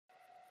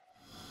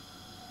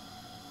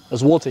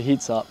As water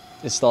heats up,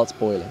 it starts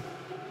boiling.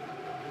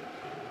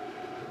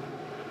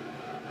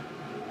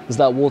 As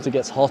that water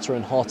gets hotter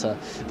and hotter,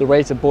 the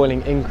rate of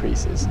boiling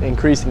increases,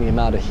 increasing the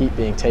amount of heat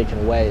being taken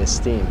away as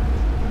steam.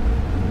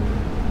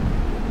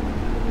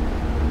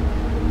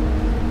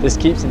 This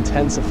keeps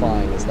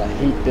intensifying as that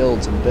heat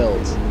builds and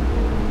builds.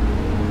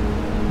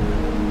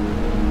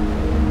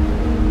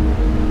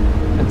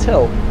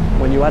 Until,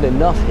 when you add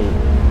enough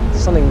heat,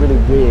 something really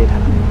weird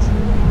happens.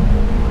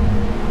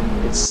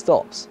 It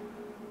stops.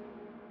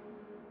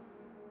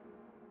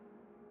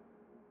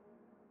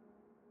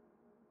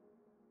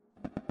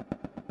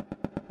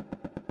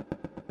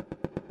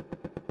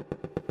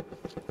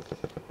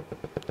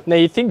 Now,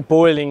 you think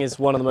boiling is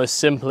one of the most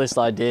simplest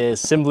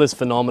ideas, simplest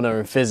phenomena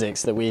in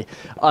physics that we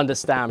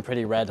understand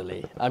pretty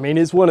readily. I mean,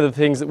 it's one of the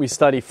things that we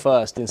study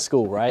first in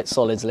school, right?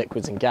 Solids,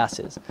 liquids, and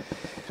gases.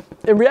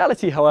 In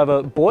reality,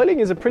 however,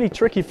 boiling is a pretty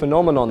tricky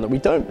phenomenon that we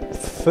don't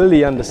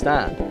fully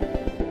understand.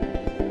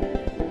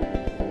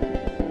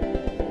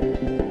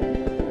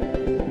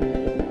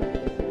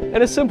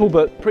 In a simple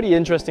but pretty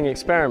interesting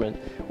experiment,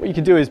 what you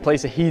can do is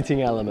place a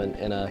heating element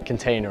in a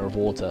container of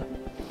water.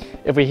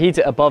 If we heat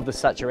it above the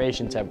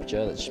saturation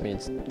temperature, that just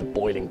means the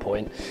boiling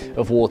point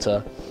of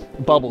water,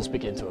 bubbles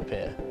begin to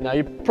appear. Now,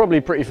 you're probably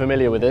pretty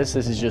familiar with this.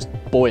 This is just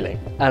boiling.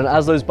 And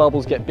as those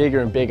bubbles get bigger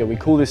and bigger, we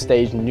call this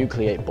stage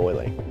nucleate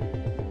boiling.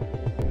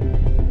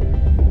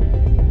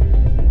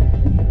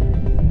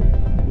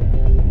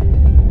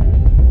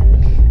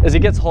 As it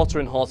gets hotter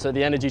and hotter,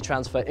 the energy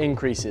transfer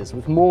increases,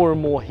 with more and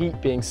more heat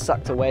being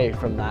sucked away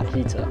from that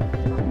heater.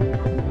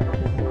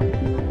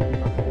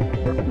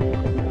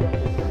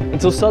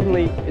 Until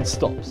suddenly it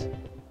stops.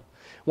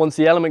 Once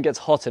the element gets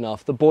hot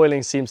enough, the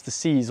boiling seems to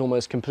cease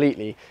almost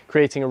completely,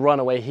 creating a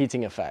runaway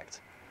heating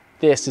effect.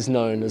 This is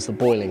known as the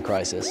boiling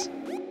crisis.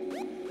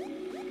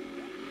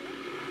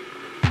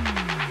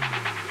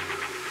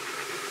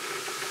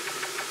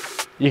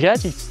 You can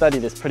actually study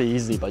this pretty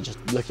easily by just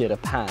looking at a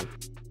pan.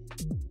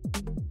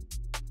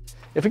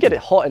 If we get it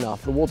hot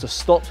enough, the water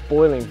stops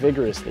boiling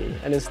vigorously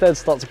and instead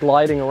starts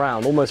gliding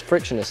around almost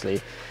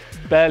frictionlessly,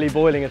 barely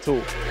boiling at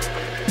all.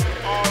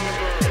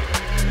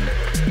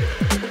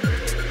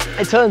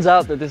 It turns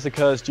out that this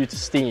occurs due to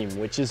steam,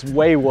 which is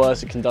way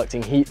worse at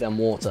conducting heat than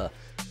water.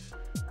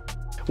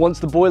 Once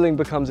the boiling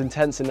becomes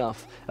intense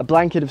enough, a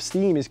blanket of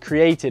steam is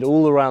created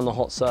all around the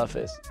hot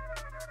surface,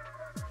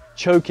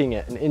 choking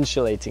it and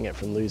insulating it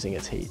from losing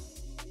its heat.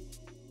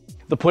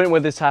 The point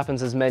where this happens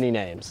has many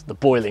names: the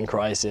boiling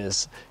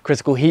crisis,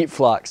 critical heat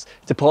flux,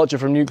 departure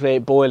from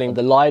nucleate boiling,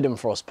 the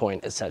Leidenfrost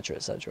point, etc.,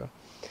 etc.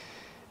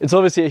 It's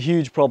obviously a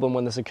huge problem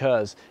when this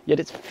occurs, yet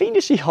it's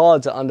fiendishly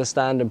hard to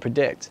understand and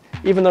predict,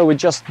 even though we're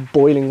just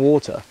boiling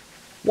water.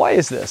 Why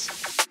is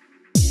this?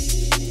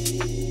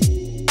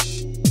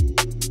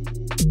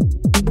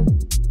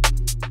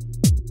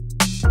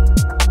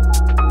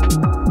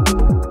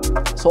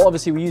 So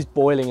obviously we use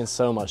boiling in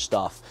so much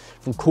stuff,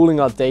 from cooling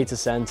our data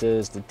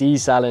centers to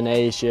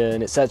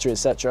desalination, etc.,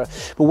 etc.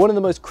 But one of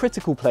the most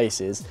critical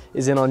places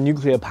is in our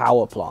nuclear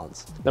power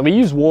plants. Now, we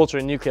use water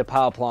in nuclear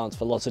power plants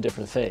for lots of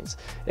different things.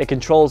 It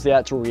controls the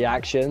actual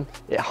reaction,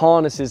 it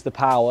harnesses the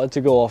power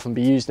to go off and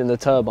be used in the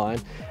turbine,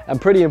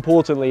 and pretty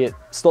importantly, it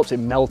stops it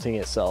melting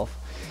itself,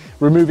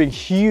 removing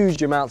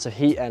huge amounts of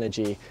heat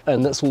energy,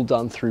 and that's all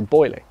done through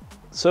boiling.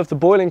 So if the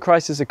boiling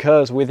crisis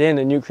occurs within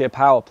a nuclear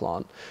power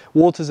plant,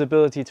 water's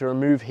ability to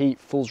remove heat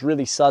falls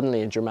really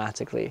suddenly and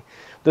dramatically.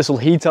 This will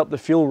heat up the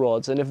fuel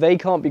rods, and if they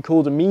can't be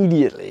cooled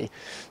immediately,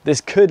 this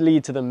could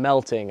lead to them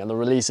melting and the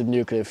release of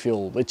nuclear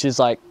fuel, which is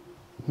like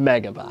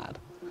mega bad.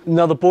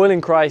 Now, the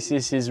boiling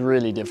crisis is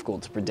really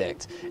difficult to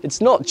predict. It's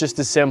not just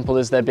as simple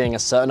as there being a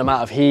certain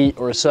amount of heat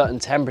or a certain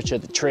temperature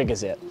that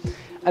triggers it.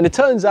 And it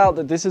turns out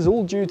that this is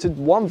all due to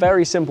one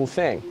very simple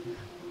thing: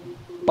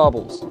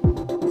 bubbles.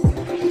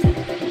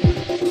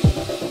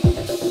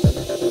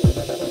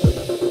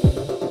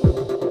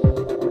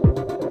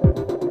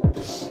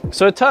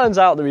 So it turns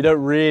out that we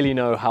don't really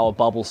know how a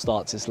bubble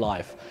starts its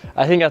life.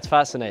 I think that's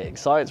fascinating.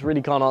 Science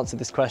really can't answer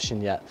this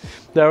question yet.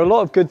 There are a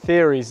lot of good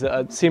theories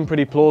that seem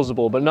pretty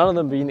plausible, but none of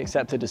them have been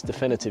accepted as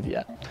definitive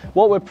yet.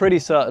 What we're pretty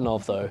certain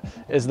of, though,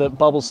 is that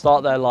bubbles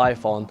start their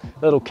life on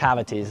little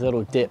cavities,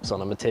 little dips on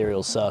a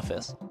material's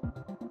surface.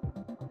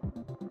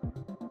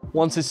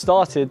 Once it's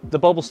started, the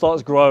bubble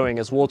starts growing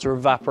as water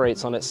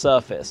evaporates on its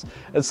surface.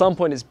 At some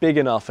point it's big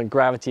enough and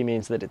gravity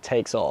means that it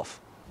takes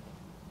off.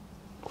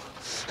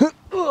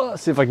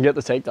 Let's see if I can get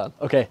the take done.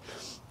 Okay,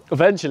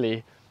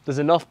 eventually there's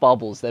enough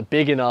bubbles, they're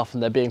big enough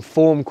and they're being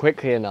formed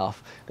quickly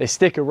enough, they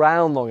stick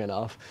around long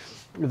enough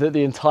that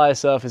the entire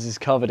surface is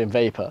covered in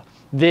vapor.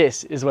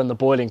 This is when the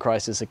boiling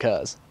crisis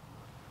occurs.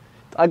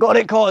 I got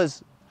it,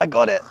 Cos! I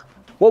got it!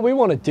 What we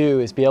want to do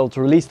is be able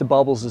to release the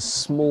bubbles as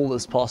small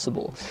as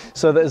possible,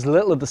 so that as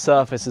little of the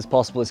surface as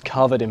possible is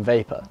covered in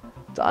vapor.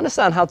 To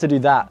understand how to do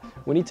that,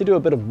 we need to do a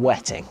bit of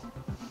wetting.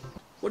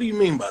 What do you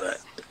mean by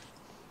that?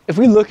 If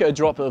we look at a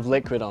droplet of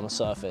liquid on a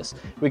surface,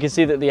 we can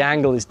see that the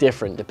angle is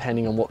different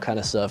depending on what kind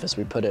of surface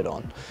we put it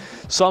on.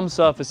 Some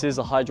surfaces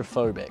are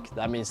hydrophobic.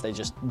 That means they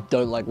just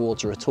don't like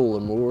water at all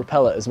and will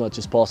repel it as much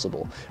as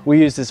possible. We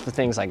use this for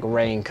things like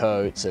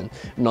raincoats and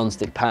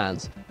non-stick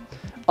pans.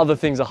 Other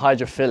things are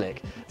hydrophilic.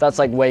 That's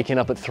like waking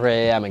up at 3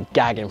 AM and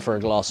gagging for a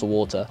glass of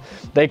water.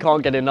 They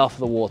can't get enough of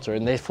the water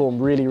and they form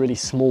really, really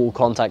small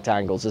contact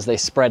angles as they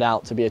spread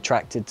out to be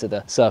attracted to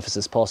the surface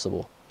as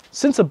possible.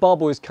 Since a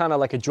bubble is kind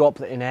of like a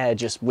droplet in air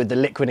just with the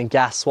liquid and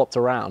gas swapped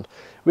around,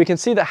 we can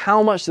see that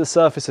how much the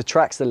surface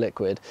attracts the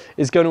liquid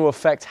is going to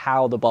affect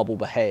how the bubble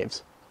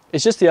behaves.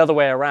 It's just the other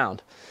way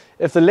around.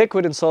 If the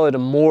liquid and solid are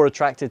more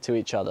attracted to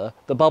each other,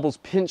 the bubbles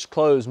pinch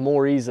close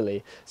more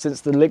easily since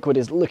the liquid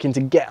is looking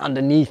to get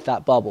underneath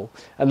that bubble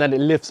and then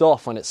it lifts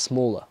off when it's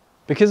smaller.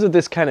 Because of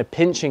this kind of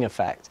pinching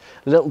effect,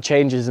 little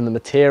changes in the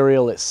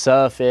material, its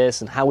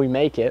surface and how we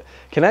make it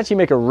can actually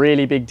make a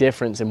really big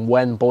difference in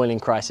when boiling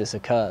crisis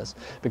occurs,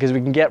 because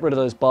we can get rid of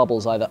those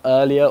bubbles either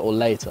earlier or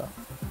later.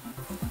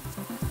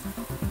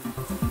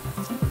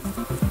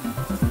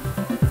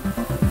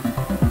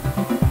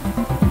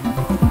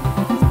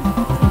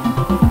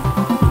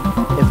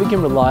 If we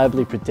can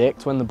reliably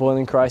predict when the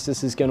boiling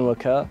crisis is going to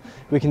occur,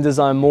 we can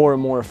design more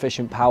and more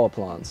efficient power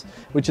plants,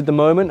 which at the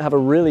moment have a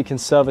really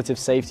conservative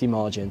safety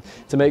margin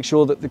to make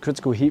sure that the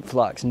critical heat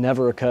flux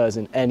never occurs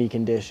in any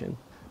condition.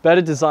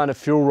 Better design of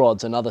fuel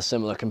rods and other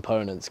similar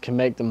components can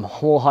make them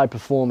more high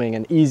performing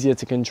and easier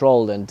to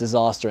control in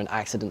disaster and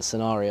accident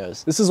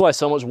scenarios. This is why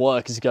so much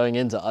work is going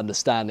into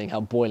understanding how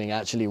boiling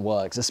actually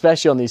works,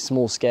 especially on these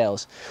small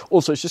scales.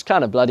 Also, it's just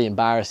kind of bloody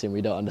embarrassing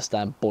we don't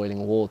understand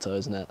boiling water,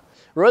 isn't it?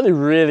 We're only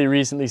really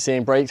recently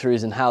seeing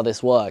breakthroughs in how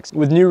this works,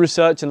 with new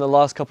research in the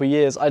last couple of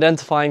years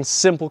identifying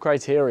simple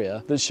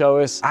criteria that show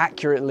us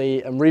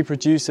accurately and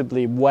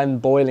reproducibly when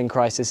boiling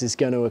crisis is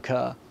going to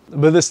occur.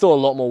 But there's still a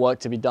lot more work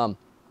to be done.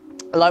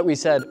 Like we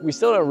said, we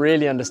still don't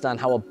really understand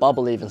how a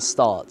bubble even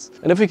starts.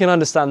 And if we can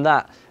understand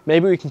that,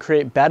 maybe we can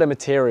create better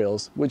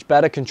materials which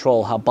better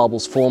control how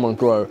bubbles form and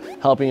grow,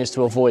 helping us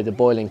to avoid the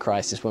boiling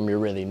crisis when we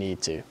really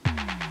need to.